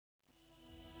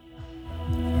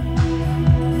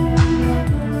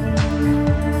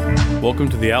Welcome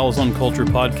to the Owls on Culture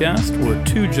podcast, where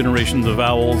two generations of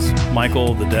owls,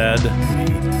 Michael, the dad,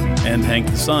 me, and Hank,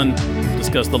 the son,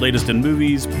 discuss the latest in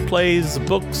movies, plays,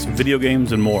 books, video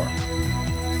games, and more.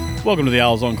 Welcome to the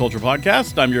Owls on Culture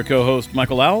podcast. I'm your co-host,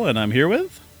 Michael Owl, and I'm here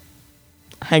with...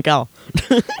 Hank Owl.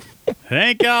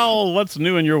 Hank Owl, what's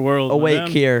new in your world? Awake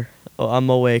here. Oh, I'm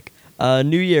awake.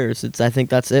 New Year's. I think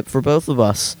that's it for both of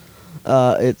us.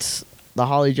 It's the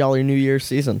Holly Jolly New Year's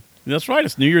season. That's right.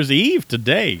 It's New Year's Eve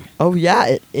today. Oh, yeah,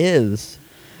 it is.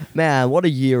 Man, what a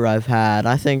year I've had.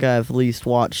 I think I've at least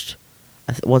watched,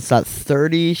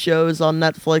 30 shows on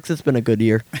Netflix? It's been a good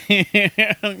year.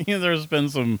 There's been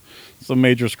some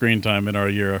major screen time in our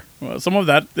year. Well, some of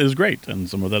that is great, and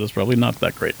some of that is probably not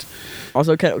that great.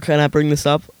 Also, can I bring this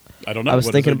up? I don't know. I was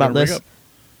thinking about this.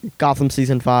 Gotham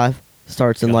Season 5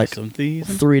 starts in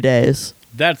 3 days.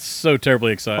 That's so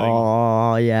terribly exciting.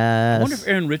 Oh, yes. I wonder if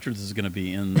Aaron Richards is going to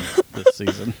be in this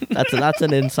season. That's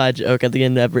an inside joke. At the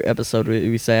end of every episode,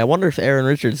 we say, I wonder if Aaron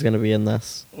Richards is going to be in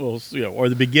this. Well, yeah, or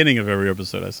the beginning of every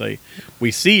episode, I say, we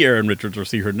see Aaron Richards or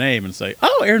see her name and say,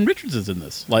 oh, Aaron Richards is in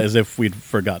this, like as if we'd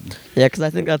forgotten. Yeah, because I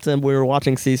think that's when we were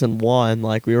watching season 1.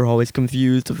 Like, we were always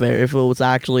confused if it was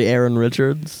actually Aaron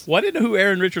Richards. Well, I didn't know who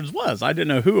Aaron Richards was. I didn't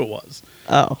know who it was.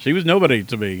 Oh. She was nobody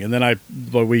to me. And then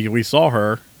we saw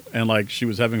her. And, she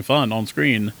was having fun on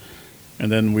screen. And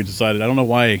then we decided, I don't know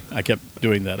why I kept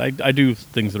doing that. I do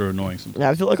things that are annoying sometimes. Yeah,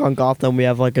 I feel like on Gotham we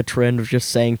have, a trend of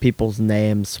just saying people's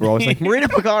names. We're always like, Marina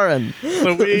Pekarin.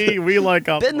 So we like...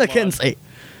 Ben McKenzie.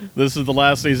 This is the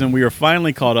last season. We are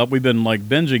finally caught up. We've been,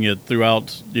 binging it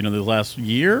throughout, the last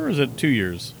year. Or is it 2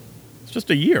 years? It's just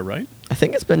a year, right? I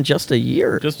think it's been just a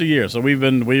year. Just a year. So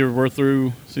we're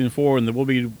through season 4, and we'll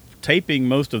be taping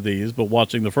most of these, but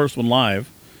watching the first one live.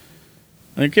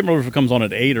 I can't remember if it comes on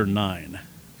at 8 or 9. If it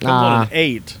comes on at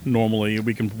 8, normally,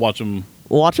 we can watch them.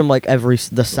 We'll watch them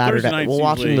the Saturday. We'll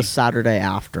watch them the Saturday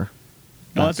after.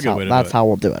 That's a good way to do it. That's how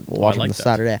we'll do it. We'll watch them the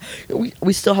Saturday.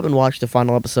 We still haven't watched the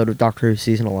final episode of Doctor Who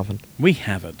Season 11. We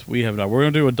haven't. We have not. We're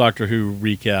going to do a Doctor Who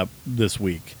recap this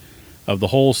week of the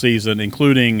whole season,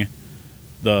 including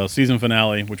the season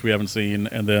finale, which we haven't seen,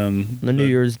 and then the New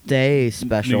Year's Day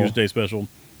special. New Year's Day special,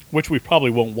 which we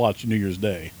probably won't watch New Year's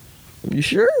Day. You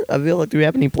sure? I feel like, do we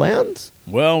have any plans?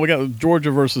 Well, we got Georgia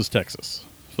versus Texas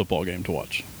football game to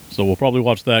watch. So we'll probably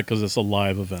watch that because it's a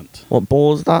live event. What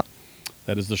bowl is that?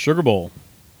 That is the Sugar Bowl.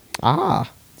 Ah.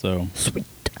 So sweet.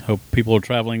 Hope people are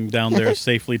traveling down there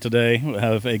safely today.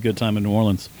 Have a good time in New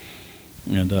Orleans.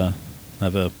 And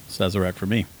have a Sazerac for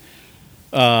me.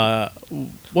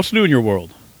 What's new in your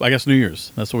world? I guess New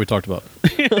Year's. That's what we talked about.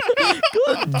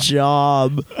 Good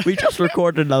job. We just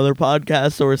recorded another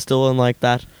podcast, so we're still in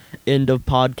that end of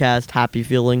podcast happy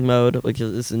feeling mode, which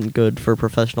isn't good for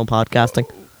professional podcasting.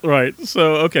 Right.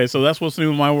 So that's what's new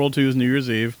in my world too is New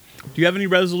Year's Eve. Do you have any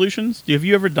resolutions? Have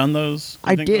you ever done those?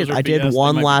 I did. I did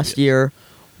one last year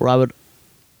where I would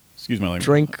excuse my language.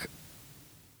 Drink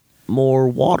more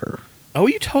water. Oh,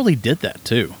 you totally did that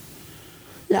too.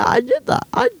 Yeah, I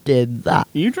did that.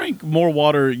 You drink more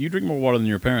water than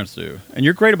your parents do. And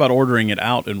you're great about ordering it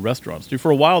out in restaurants. Dude,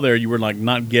 for a while there, you were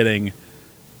not getting,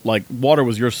 water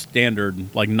was your standard,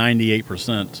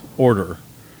 98% order.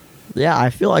 Yeah, I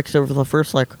feel like so for the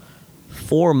first,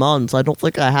 4 months, I don't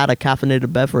think I had a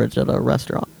caffeinated beverage at a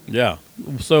restaurant. Yeah.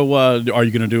 So, are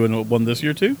you going to do one this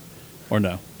year too? Or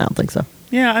no? I don't think so.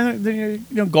 Yeah,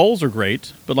 goals are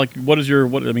great. But, what is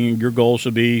your goal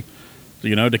should be,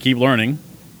 to keep learning.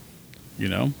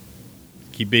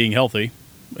 Keep being healthy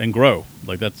and grow.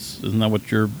 Isn't that what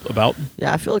you're about?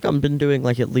 Yeah, I feel like I've been doing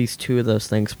at least 2 of those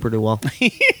things pretty well.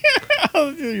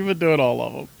 You've been doing all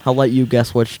of them. I'll let you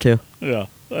guess which 2. Yeah,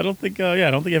 I don't think you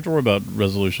have to worry about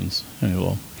resolutions.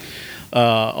 Anyway,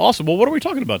 awesome. Well, what are we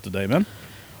talking about today, man?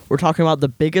 We're talking about the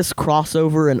biggest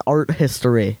crossover in art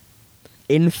history: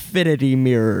 infinity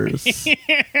mirrors.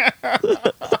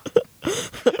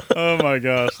 Oh my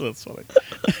gosh, that's funny.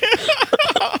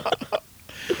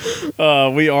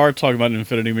 We are talking about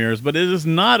infinity mirrors, but it is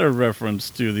not a reference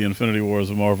to the Infinity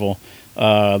Wars of Marvel.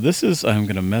 This is, I'm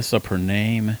going to mess up her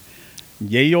name,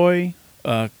 Yayoi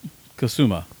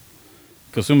Kusama.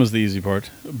 Kusuma's the easy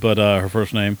part, but her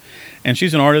first name. And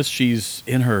she's an artist. She's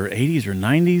in her 80s or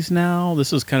 90s now.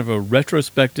 This is kind of a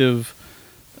retrospective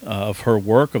of her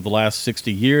work of the last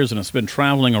 60 years, and it's been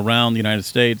traveling around the United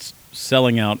States,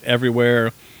 selling out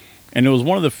everywhere. And it was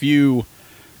one of the few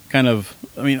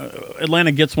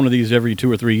Atlanta gets one of these every 2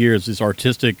 or 3 years, these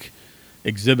artistic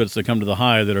exhibits that come to the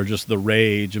Hive that are just the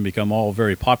rage and become all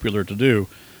very popular to do.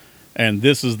 And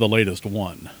this is the latest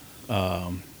one.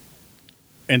 And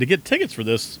to get tickets for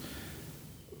this,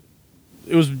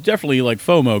 it was definitely like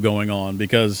FOMO going on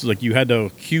because like you had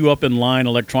to queue up in line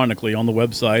electronically on the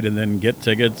website and then get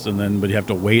tickets but you have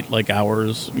to wait like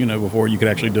hours, before you could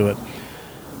actually do it.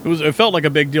 It felt like a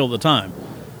big deal at the time.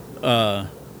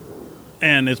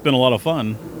 And it's been a lot of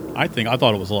fun. I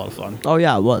thought it was a lot of fun. Oh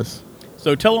yeah, it was.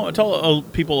 So tell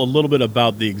people a little bit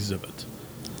about the exhibit.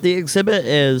 The exhibit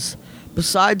is,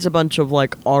 besides a bunch of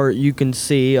like art you can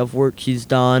see of work she's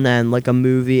done and like a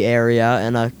movie area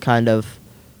and a kind of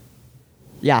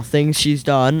things she's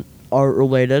done art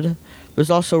related. There's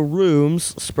also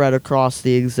rooms spread across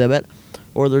the exhibit,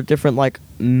 or they're different like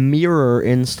mirror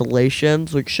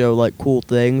installations which show like cool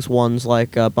things. One's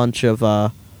like a bunch of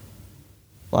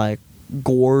like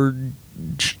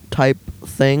gorge type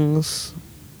things.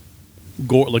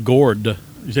 Gourd.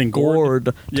 You're saying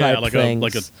gourd? Type things.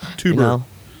 Like a tuber.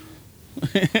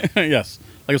 Yes,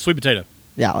 like a sweet potato.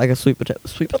 Yeah, like a sweet potato.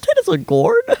 Sweet potato's a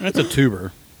gourd? That's a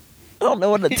tuber. I don't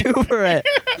know what a tuber is.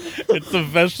 It's a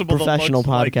vegetable Professional that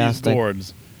looks podcasting. like these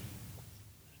gourds.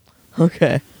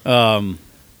 Okay.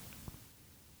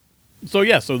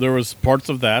 So there was parts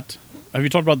of that. Have you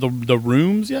talked about the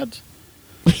rooms yet?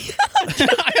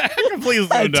 I completely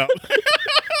zoned out.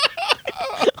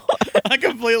 I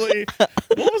completely.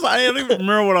 What was I don't even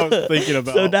remember what I was thinking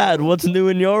about. So, Dad, what's new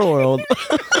in your world?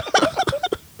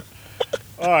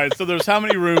 All right. So there's how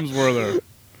many rooms were there?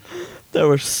 There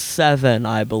were 7,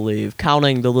 I believe,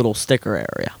 counting the little sticker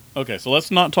area. Okay. So let's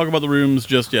not talk about the rooms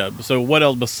just yet. So what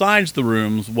else besides the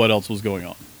rooms? What else was going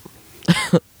on?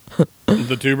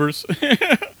 The tubers.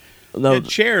 No.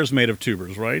 Chairs made of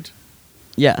tubers, right?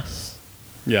 Yes.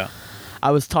 Yeah. I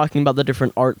was talking about the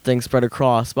different art things spread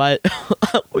across, but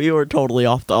we were totally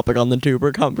off topic on the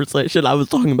tuber conversation. I was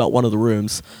talking about one of the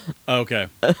rooms. Okay.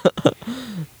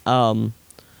 And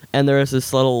there is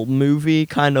this little movie,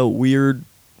 kind of weird,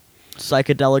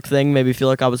 psychedelic thing. Made me feel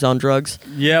like I was on drugs.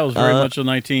 Yeah, it was very much a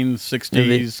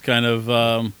 1960s kind of,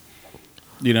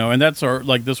 and that's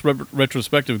this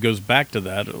retrospective goes back to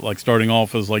that, like starting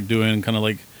off as like doing kind of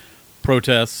like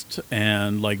protest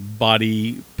and like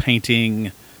body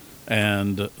painting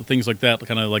and things like that,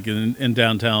 kind of like in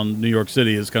downtown New York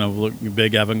City is kind of a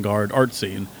big avant-garde art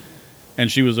scene.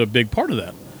 And she was a big part of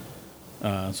that.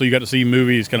 So you got to see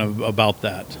movies kind of about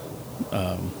that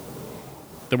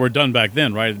that were done back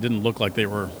then, right? It didn't look like they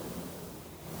were...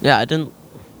 Yeah, I didn't...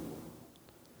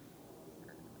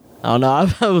 I don't know.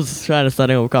 I was trying to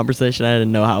setting up a conversation. I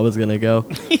didn't know how it was going to go.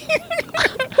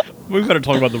 We've got to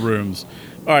talk about the rooms.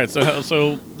 All right,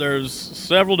 so there's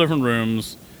several different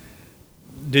rooms.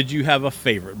 Did you have a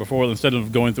favorite before? Instead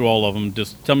of going through all of them,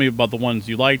 just tell me about the ones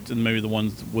you liked and maybe the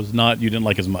ones you didn't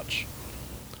like as much.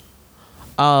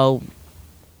 I'll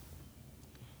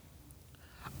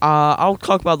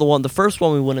talk about the first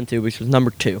one we went into, which was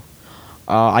number 2.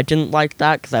 I didn't like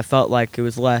that because I felt like it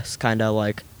was less kind of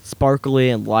like sparkly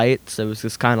and light, so it was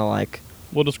just kind of like...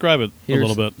 Well, describe it a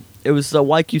little bit. It was,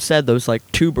 like you said, those like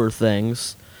tuber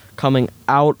things coming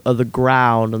out of the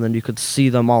ground, and then you could see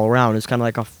them all around. It's kind of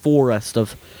like a forest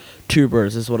of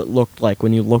tubers is what it looked like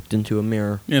when you looked into a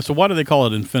mirror. Yeah, so why do they call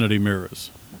it infinity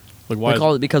mirrors? Like why? They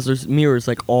call it because there's mirrors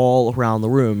like all around the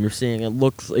room. You're seeing it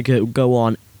looks like it would go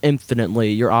on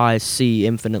infinitely. Your eyes see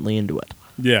infinitely into it.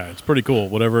 Yeah, it's pretty cool.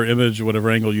 Whatever image,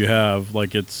 whatever angle you have,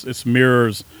 like it's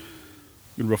mirrors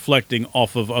reflecting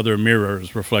off of other mirrors,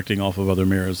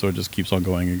 so it just keeps on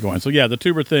going and going. So yeah, the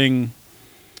tuber thing,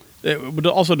 it would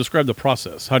also describe the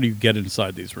process. How do you get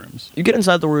inside these rooms? You get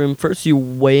inside the room, first you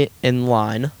wait in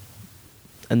line,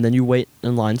 and then you wait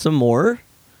in line some more,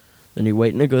 then you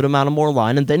wait in a good amount of more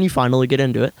line, and then you finally get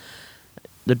into it.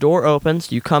 The door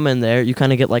opens, you come in there, you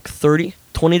kind of get like 20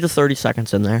 to 30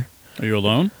 seconds in there. Are you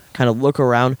alone? Kind of look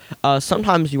around.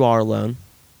 Sometimes you are alone.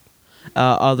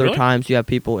 Other Really? times you have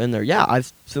people in there. Yeah,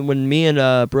 so when me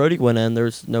and Brody went in,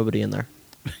 there's nobody in there.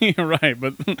 Right,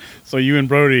 but so you and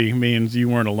Brody means you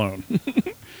weren't alone.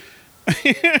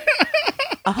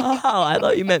 Oh, I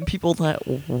thought you meant people that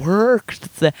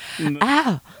worked there.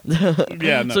 Ah.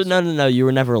 Yeah, no. So no, you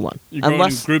were never alone. You go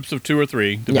in groups of 2 or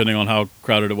 3, depending on how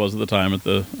crowded it was at the time in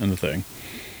the thing.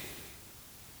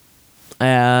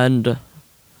 And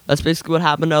that's basically what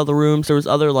happened to other rooms. There was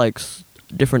other like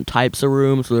different types of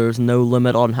rooms where there was no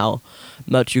limit on how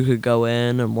much you could go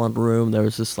in one room. There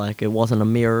was just like, it wasn't a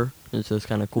mirror. It's just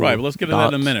kind of cool. Right, but let's get into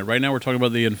that in a minute. Right now we're talking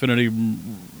about the infinity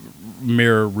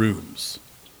mirror rooms.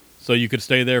 So you could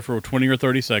stay there for 20 or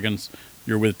 30 seconds.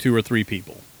 You're with 2 or 3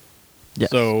 people. Yes.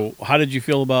 So how did you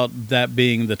feel about that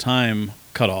being the time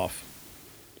cutoff?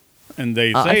 And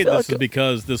they say this is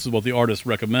because this is what the artist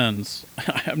recommends.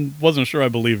 I wasn't sure I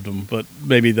believed him, but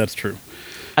maybe that's true.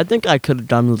 I think I could have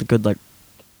done with a good,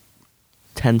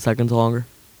 10 seconds longer.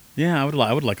 Yeah, I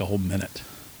would like a whole minute.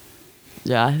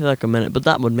 Yeah, I feel like a minute, but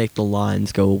that would make the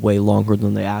lines go way longer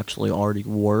than they actually already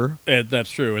were. And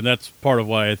that's true, and that's part of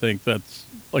why I think that's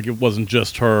like it wasn't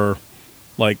just her,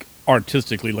 like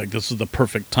artistically, like this is the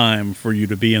perfect time for you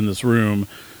to be in this room,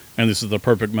 and this is the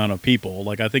perfect amount of people.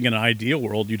 Like I think in an ideal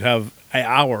world, you'd have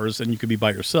hours and you could be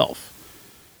by yourself.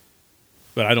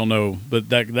 But I don't know. But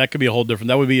that could be a whole different.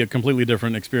 That would be a completely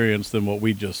different experience than what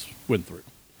we just went through.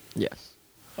 Yes.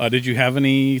 Did you have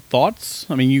any thoughts?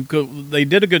 I mean, they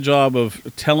did a good job of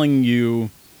telling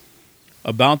you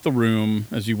about the room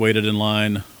as you waited in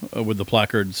line with the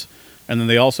placards, and then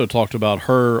they also talked about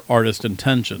her artist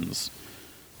intentions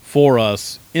for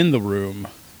us in the room.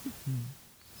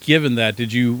 Given that,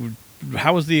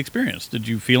 how was the experience? Did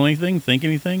you feel anything, think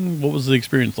anything? What was the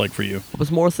experience like for you? I was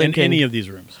more thinking in any of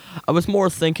these rooms. I was more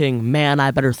thinking, man,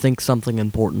 I better think something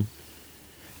important.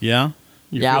 Yeah?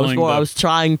 I was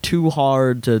trying too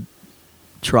hard to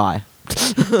try.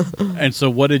 And so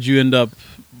what did you end up,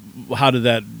 what did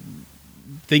that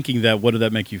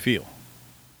make you feel?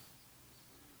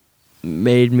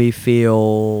 Made me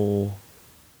feel,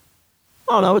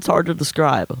 I don't know, it's hard to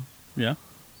describe. Yeah?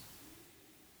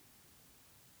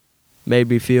 Made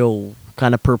me feel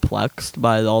kind of perplexed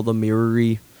by all the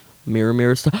mirror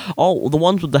stuff. Oh, the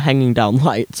ones with the hanging down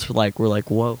lights, were like,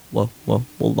 whoa,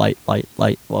 light,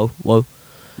 whoa.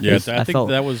 Yeah, I think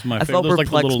that was my favorite. Those like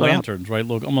the little perplexed lanterns, right?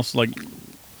 Look, almost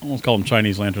call them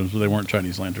Chinese lanterns, but they weren't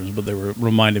Chinese lanterns, but they were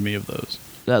reminding me of those.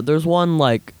 Yeah, there's one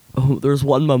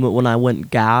moment when I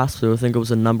went gasp. I think it was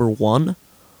a number 1,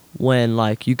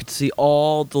 when you could see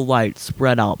all the lights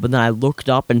spread out, but then I looked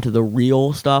up into the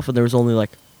real stuff, and there was only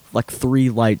like 3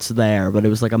 lights there, but it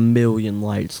was like a million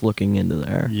lights looking into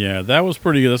there. Yeah, that was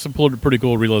pretty. That's a pretty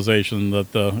cool realization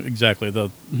that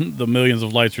the millions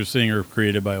of lights you're seeing are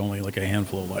created by only like a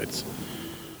handful of lights.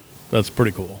 That's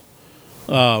pretty cool.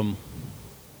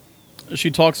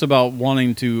 She talks about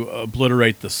wanting to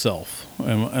obliterate the self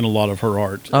in a lot of her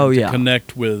art. To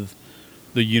connect with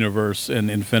the universe and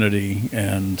infinity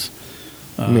and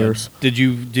mirrors. Did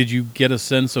you get a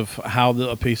sense of how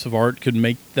a piece of art could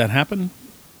make that happen?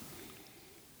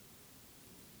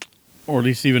 Or at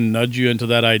least even nudge you into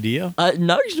that idea? It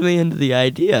nudged me into the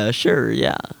idea, sure,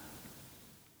 yeah.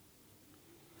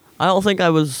 I don't think I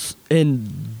was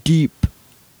in deep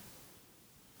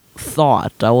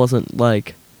thought. I wasn't,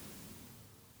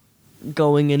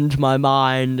 going into my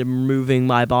mind and removing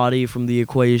my body from the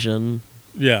equation.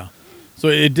 Yeah. So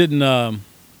it didn't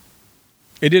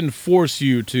force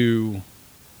you to...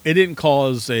 It didn't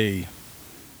cause a...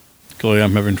 Clearly,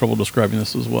 I'm having trouble describing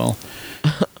this as well.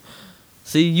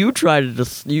 See, you tried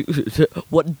to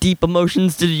what deep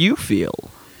emotions did you feel?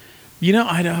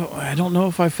 I don't know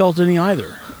if I felt any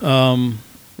either.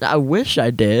 I wish I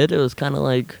did. It was kind of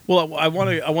like... Well, I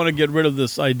want to get rid of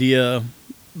this idea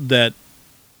that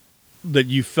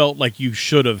you felt like you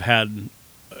should have had an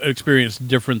experience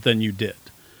different than you did.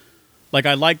 Like,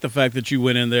 I like the fact that you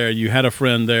went in there, you had a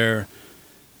friend there,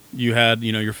 you had,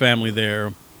 your family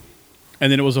there,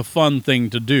 and then it was a fun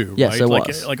thing to do, yes, right? It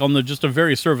was. Like on just a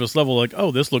very surface level, like, oh,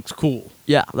 this looks cool.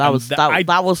 Yeah, that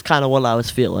was kind of what I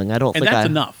was feeling. I don't think that's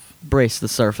enough. Braced the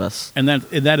surface. And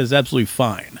that is absolutely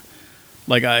fine.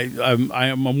 Like,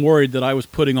 I'm worried that I was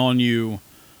putting on you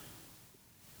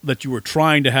that you were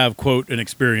trying to have, quote, an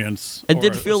experience. It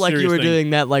did feel like you were doing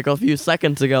that a few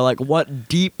seconds ago. Like, what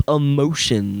deep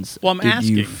emotions did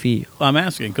you feel? I'm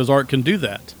asking, because art can do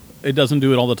that. It doesn't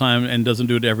do it all the time and doesn't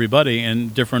do it to everybody,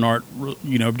 and different art,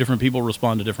 different people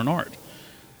respond to different art.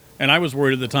 And I was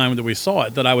worried at the time that we saw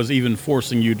it that I was even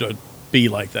forcing you to be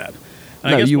like that.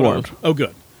 And no, you weren't. Oh,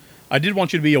 good. I did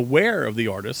want you to be aware of the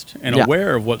artist and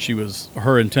aware of what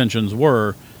her intentions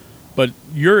were, but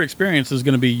your experience is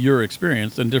going to be your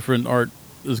experience, and different art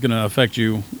is going to affect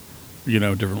you,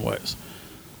 different ways.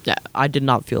 Yeah, I did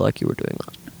not feel like you were doing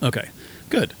that. Okay,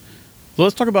 good. So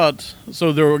let's talk about,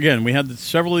 we had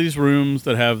several of these rooms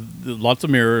that have lots of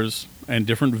mirrors and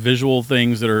different visual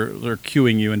things that are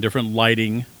cueing you, and different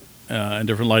lighting and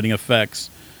different lighting effects.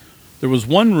 There was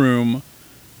one room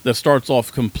that starts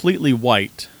off completely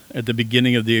white at the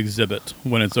beginning of the exhibit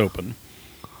when it's open.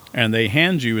 And they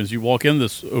hand you, as you walk in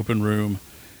this open room,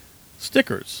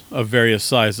 stickers of various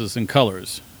sizes and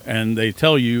colors. And they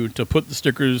tell you to put the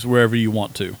stickers wherever you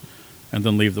want to, and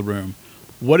then leave the room.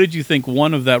 What did you think,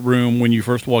 one, of that room when you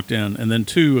first walked in, and then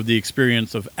 2, of the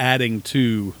experience of adding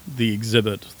to the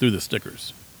exhibit through the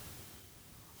stickers?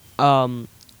 Let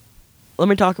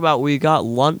me talk about, we got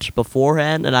lunch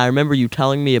beforehand, and I remember you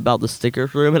telling me about the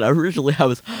stickers room, and originally I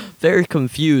was very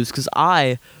confused, because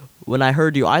I when I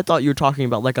heard you, I thought you were talking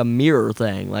about like a mirror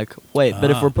thing. Like, wait,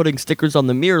 but if we're putting stickers on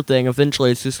the mirror thing,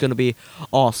 eventually it's just going to be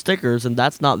all stickers, and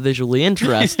that's not visually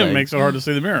interesting. It makes it hard to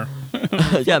see the mirror.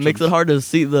 Yeah, it makes it hard to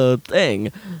see the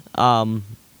thing.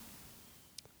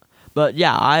 But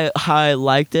yeah, I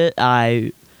liked it.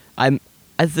 I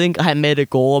think I made a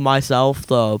goal of myself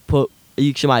to put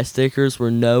each of my stickers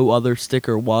where no other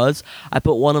sticker was. I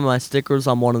put one of my stickers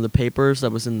on one of the papers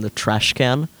that was in the trash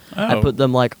can. I put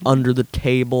them like under the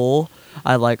table.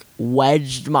 I like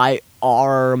wedged my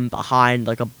arm behind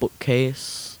like a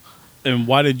bookcase. And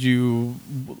why did you...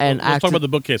 And let's talk about the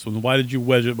bookcase one. Why did you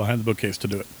wedge it behind the bookcase to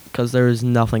do it? Because there is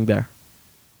nothing there.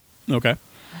 Okay.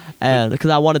 And because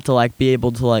I wanted to like be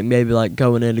able to like maybe like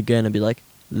go in it again and be like,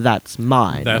 that's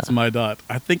mine. That's my dot.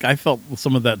 I think I felt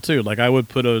some of that too. Like I would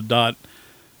put a dot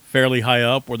fairly high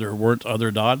up where there weren't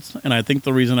other dots. And I think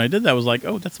the reason I did that was like,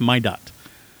 oh, that's my dot.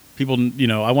 People,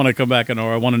 I want to come back or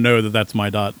I want to know that that's my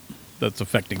dot that's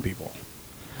affecting people.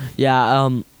 Yeah,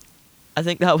 I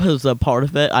think that was a part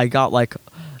of it. I got like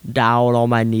down on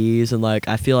my knees and like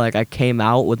I feel like I came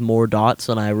out with more dots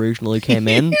than I originally came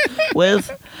in with,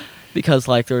 because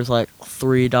like there's like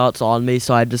 3 dots on me,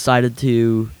 so I decided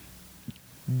to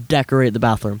decorate the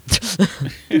bathroom.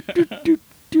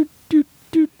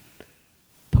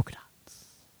 Polka dots.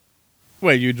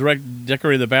 Wait, you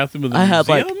decorated the bathroom with a I had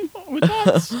like with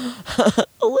dots?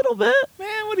 a little bit.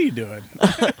 Man, what are you doing?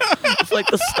 It's like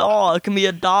the stall. It can be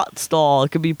a dot stall.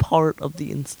 It can be part of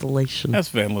the installation. That's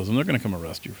vandalism. They're going to come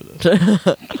arrest you for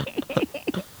this.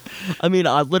 I mean,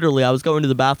 I was going to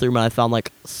the bathroom and I found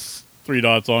like 3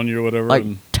 dots on you or whatever. like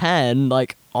and 10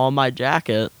 like on my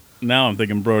jacket. now I'm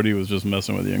thinking Brody was just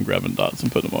messing with you and grabbing dots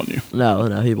and putting them on you.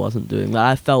 No, he wasn't doing that.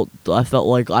 I felt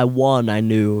like I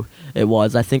knew it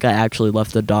was. I think I actually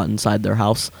left a dot inside their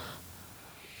house.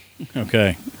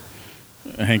 Okay.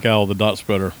 Hank Owl, the dot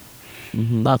spreader.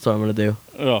 That's what I'm going to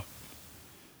do.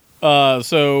 Oh.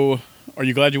 So, are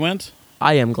you glad you went?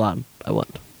 I am glad I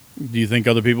went. Do you think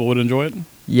other people would enjoy it?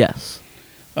 Yes.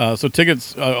 So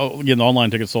tickets, again, the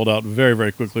online tickets sold out very,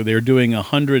 very quickly. They are doing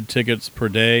 100 tickets per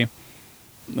day.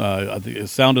 I think it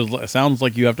sounds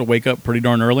like you have to wake up pretty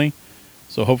darn early.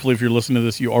 So hopefully if you're listening to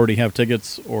this, you already have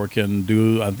tickets or can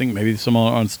do, I think maybe some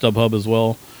on StubHub as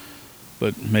well.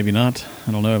 But maybe not.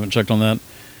 I don't know. I haven't checked on that.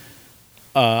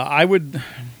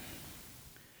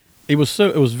 It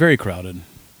was very crowded.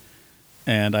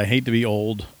 And I hate to be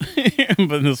old,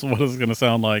 but this is what it's going to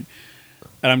sound like.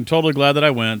 And I'm totally glad that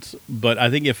I went, but I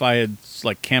think if I had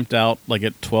like camped out like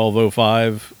at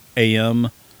 12:05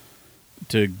 a.m.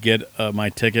 to get my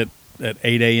ticket at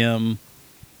 8 a.m.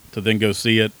 to then go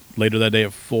see it later that day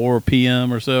at 4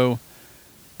 p.m. or so,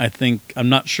 I'm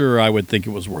not sure I would think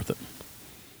it was worth it.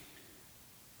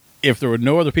 If there were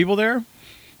no other people there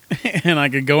and I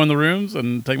could go in the rooms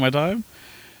and take my time,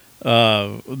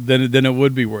 then it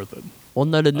would be worth it. Well,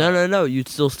 no. You'd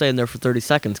still stay in there for 30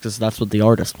 seconds because that's what the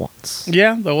artist wants.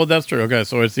 Yeah, well, that's true. Okay,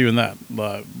 so it's even that.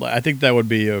 I think that would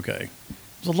be okay.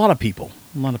 There's a lot of people.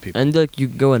 And like you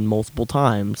can go in multiple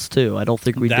times too. I don't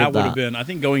think we did that. That would have been. I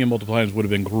think going in multiple times would have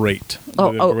been great.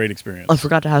 A great experience. I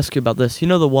forgot to ask you about this. You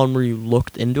know the one where you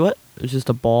looked into it? It was just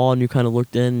a ball, and you kind of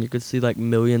looked in. And you could see like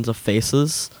millions of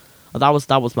faces. That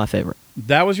was my favorite.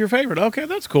 That was your favorite. Okay,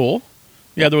 that's cool.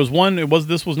 Yeah, there was one.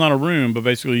 This was not a room, but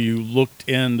basically you looked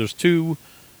in. There's two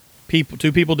people.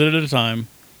 2 people did it at a time.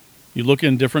 You look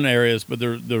in different areas, but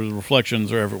the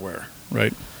reflections are everywhere,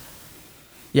 right?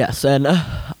 Yes, and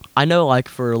I know, like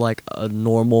for like a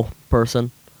normal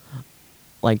person,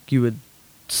 like you would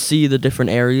see the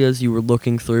different areas you were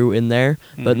looking through in there,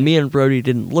 but me and Brody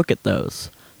didn't look at those.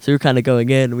 So we were kind of going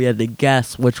in. We had to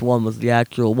guess which one was the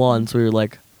actual one. So we were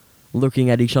like looking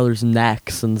at each other's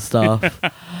necks and stuff.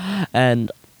 and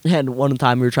one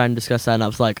time we were trying to discuss that, and I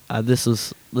was like, "This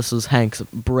is Hank's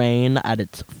brain at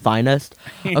its finest."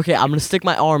 Okay, I'm gonna stick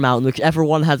my arm out, and whichever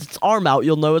one has its arm out,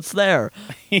 you'll know it's there.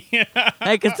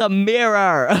 Hank, it's a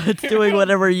mirror. It's doing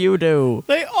whatever you do.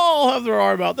 They all have their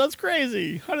arm out. That's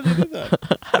crazy. How did they do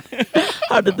that?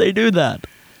 How did they do that?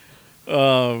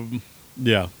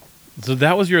 Yeah. So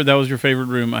that was your favorite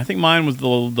room. I think mine was the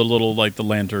little like the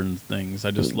lantern things.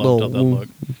 I just loved how that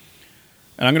looked.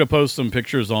 And I'm going to post some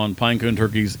pictures on Pinecone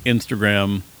Turkey's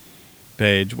Instagram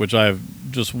page, which I've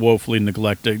just woefully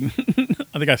neglected.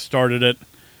 I think I started it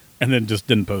and then just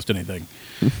didn't post anything.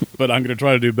 But I'm going to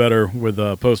try to do better with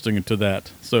posting it to that.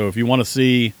 So if you want to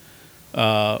see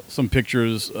some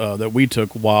pictures that we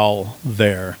took while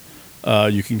there,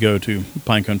 you can go to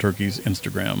Pinecone Turkey's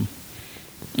Instagram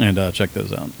and check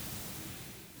those out.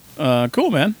 Cool,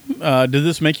 man. Did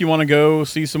this make you want to go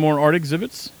see some more art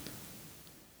exhibits?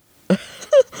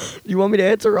 You want me to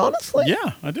answer honestly?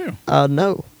 Yeah, I do.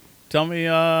 No. Tell me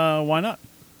why not?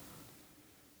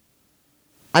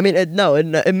 I mean, it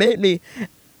made me.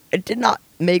 It did not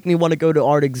make me want to go to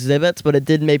art exhibits, but it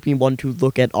did make me want to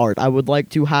look at art. I would like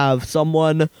to have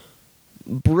someone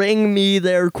bring me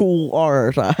their cool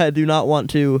art. I do not want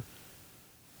to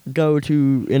go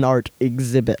to an art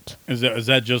exhibit. Is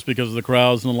that just because of the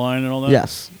crowds and the line and all that?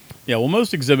 Yes. Yeah, well,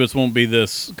 most exhibits won't be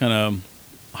this kind of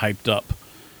hyped up.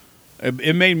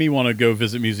 It made me want to go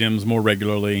visit museums more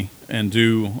regularly and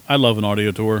I love an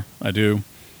audio tour. I do.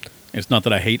 It's not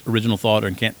that I hate original thought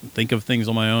and can't think of things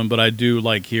on my own, but I do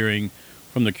like hearing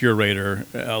from the curator,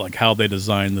 like how they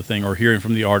designed the thing, or hearing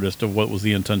from the artist of what was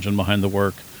the intention behind the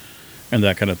work and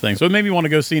that kind of thing. So it made me want to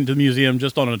go see into the museum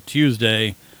just on a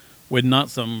Tuesday with not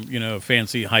some,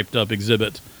 fancy hyped up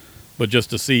exhibit, but just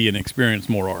to see and experience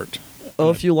more art. Oh,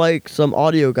 if you like some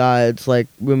audio guides, like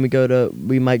when we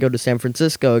might go to San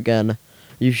Francisco again,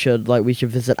 we should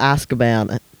visit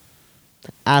Azkaban.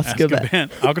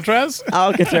 Alcatraz?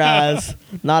 Alcatraz,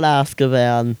 not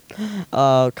Azkaban.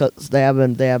 'Cause they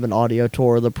have an audio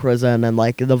tour of the prison, and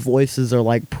like the voices are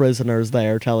like prisoners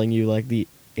there telling you like the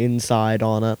inside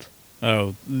on it.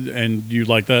 Oh, and you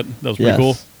like that? That was pretty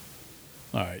cool?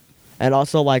 All right. And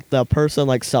also like the person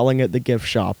like selling at the gift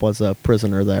shop was a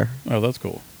prisoner there. Oh, that's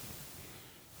cool.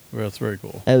 That's very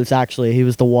cool. It was actually, he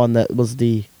was the one that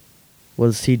he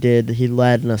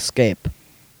led an escape.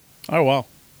 Oh, wow.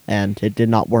 And it did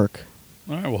not work.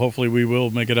 All right, well, hopefully we will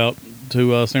make it out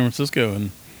to San Francisco,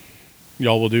 and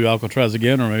y'all will do Alcatraz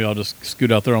again, or maybe I'll just scoot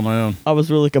out there on my own. I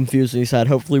was really confused when he said,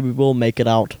 hopefully we will make it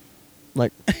out.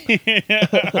 Like,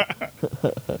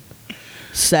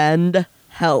 send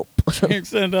help.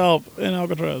 Send help in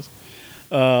Alcatraz.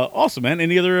 Awesome, man.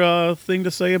 Any other thing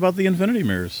to say about the Infinity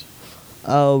Mirrors?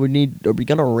 Are we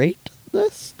going to rate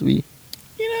this?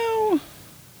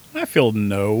 I feel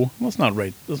no. Let's not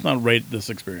rate this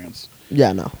experience.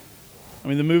 Yeah, no. I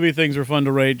mean, the movie things are fun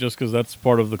to rate just because that's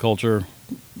part of the culture,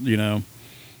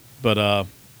 But I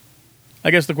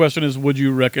guess the question is, would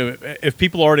you recommend, if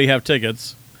people already have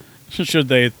tickets, should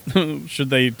they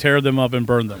tear them up and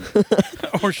burn them,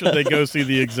 or should they go see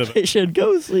the exhibit? They should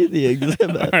go see the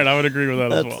exhibit. All right, I would agree with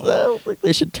that as well. I don't think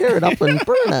they should tear it up and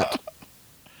burn it.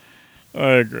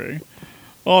 I agree.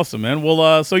 Awesome, man.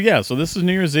 Well, so this is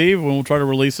New Year's Eve, and we'll try to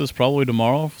release this probably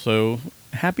tomorrow. So,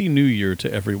 Happy New Year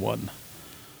to everyone.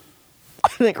 I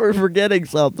think we're forgetting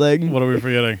something. What are we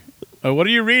forgetting? What are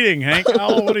you reading, Hank?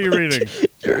 What are you reading?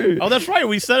 Oh, that's right.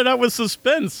 We set it up with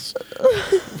suspense.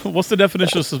 What's the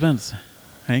definition of suspense,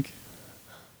 Hank?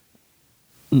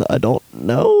 I don't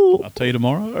know. I'll tell you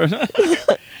tomorrow.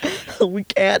 We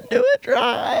can't do it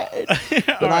right.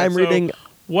 But right, I'm reading...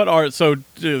 What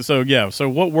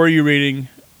were you reading,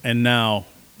 and now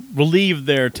relieve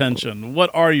their attention? What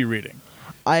are you reading?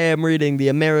 I am reading The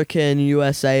American,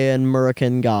 USA, and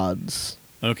American Gods.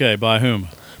 Okay, by whom?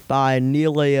 By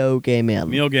Neil Gaiman.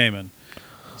 Neil Gaiman.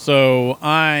 So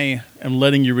I am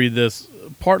letting you read this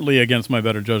partly against my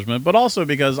better judgment, but also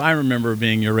because I remember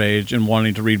being your age and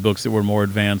wanting to read books that were more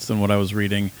advanced than what I was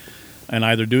reading, and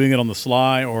either doing it on the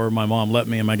sly or my mom let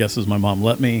me, and my guess is my mom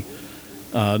let me.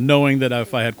 Knowing that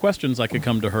if I had questions, I could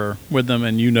come to her with them,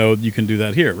 and you can do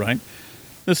that here, right?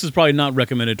 This is probably not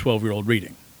recommended 12-year-old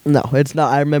reading. No, it's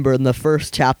not. I remember in the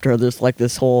first chapter, there's like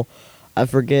this whole, I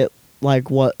forget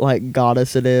like what like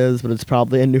goddess it is, but it's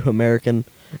probably a new American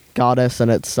goddess,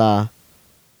 and it's some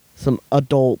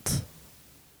adult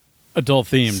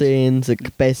themed scenes.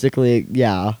 It basically,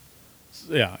 yeah.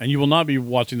 Yeah, and you will not be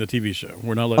watching the TV show.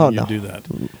 We're not letting you do that.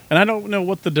 And I don't know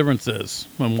what the difference is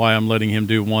and why I'm letting him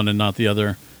do one and not the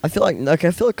other. I feel like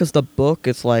because the book,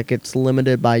 it's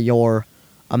limited by your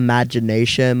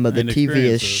imagination, but the TV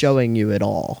is showing you it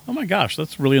all. Oh my gosh,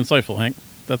 that's really insightful, Hank.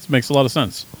 That makes a lot of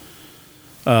sense.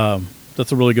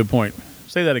 That's a really good point.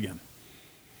 Say that again.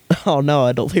 Oh no,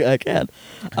 I don't think I can.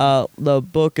 The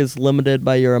book is limited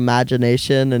by your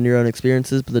imagination and your own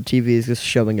experiences, but the TV is just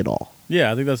showing it all. Yeah,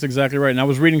 I think that's exactly right. And I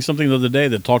was reading something the other day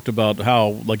that talked about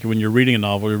how, like, when you're reading a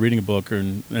novel, you're reading a book,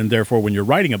 and therefore when you're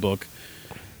writing a book,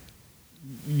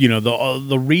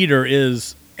 the reader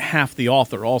is half the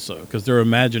author also, because they're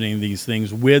imagining these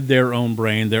things with their own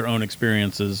brain, their own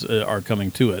experiences are coming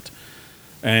to it.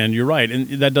 And you're right, and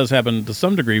that does happen to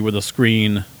some degree with a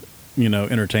screen,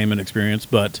 entertainment experience,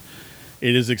 but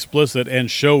it is explicit and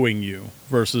showing you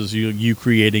versus you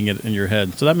creating it in your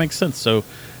head. So that makes sense. So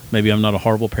maybe I'm not a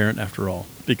horrible parent after all,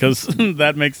 because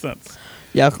that makes sense.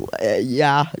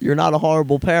 Yeah, you're not a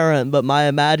horrible parent, but my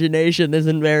imagination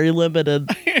isn't very limited.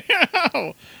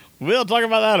 We'll talk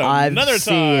about that another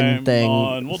time.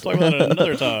 Things. We'll talk about it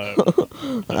another time.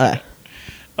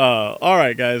 All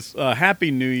right, guys.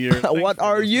 Happy New Year. Thanks What for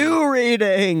are listening. you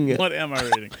reading? What am I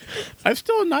reading? I've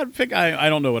still not picked. I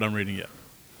don't know what I'm reading yet.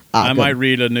 Ah, I good.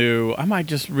 might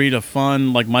just read a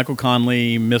fun, like, Michael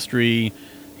Conley mystery.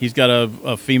 He's got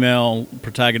a female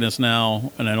protagonist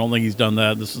now, and I don't think he's done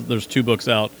that. There's 2 books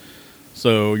out.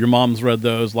 So your mom's read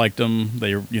those, liked them.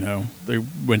 They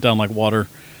went down like water.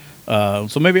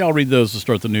 So maybe I'll read those to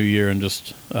start the new year and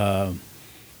just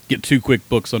get 2 quick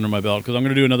books under my belt, because I'm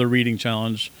going to do another reading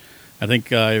challenge. I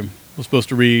think I was supposed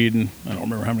to read, I don't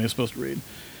remember how many I was supposed to read.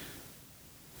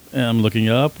 And I'm looking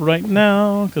it up right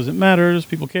now because it matters.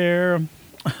 People care.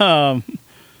 I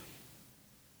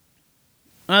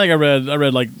think I read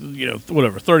like,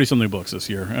 30 something books this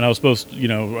year, and I was supposed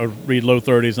to, read low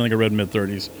 30s. I think I read mid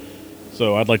 30s.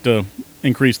 So I'd like to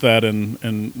increase that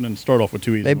and start off with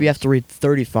 2 easy Maybe you ones. have to read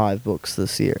 35 books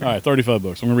this year. All right, 35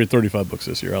 books. I'm going to read 35 books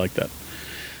this year. I like that.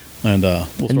 And we'll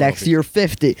start And next off year,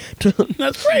 50.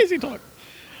 That's crazy talk.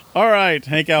 All right,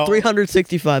 Hank Al.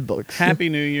 365 books. Happy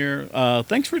New Year.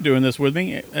 Thanks for doing this with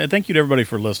me. Thank you to everybody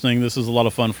for listening. This is a lot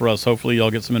of fun for us. Hopefully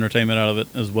y'all get some entertainment out of it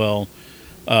as well.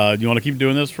 Do you want to keep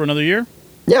doing this for another year?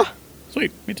 Yeah.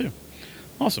 Sweet. Me too.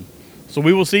 Awesome. So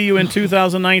we will see you in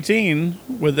 2019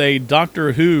 with a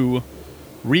Doctor Who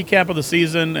recap of the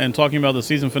season and talking about the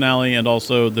season finale, and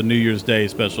also the New Year's Day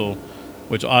special,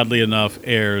 which oddly enough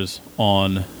airs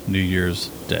on New Year's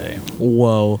Day.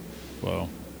 Whoa. Whoa.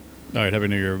 All right, Happy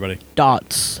New Year, everybody.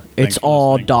 Dots. Thanks It's for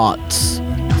all listening. dots.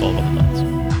 It's all about the dots.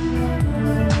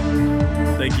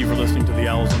 Thank you for listening to the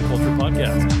Owls on Culture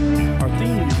podcast. Our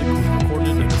theme music was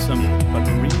recorded and assembled by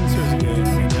Marie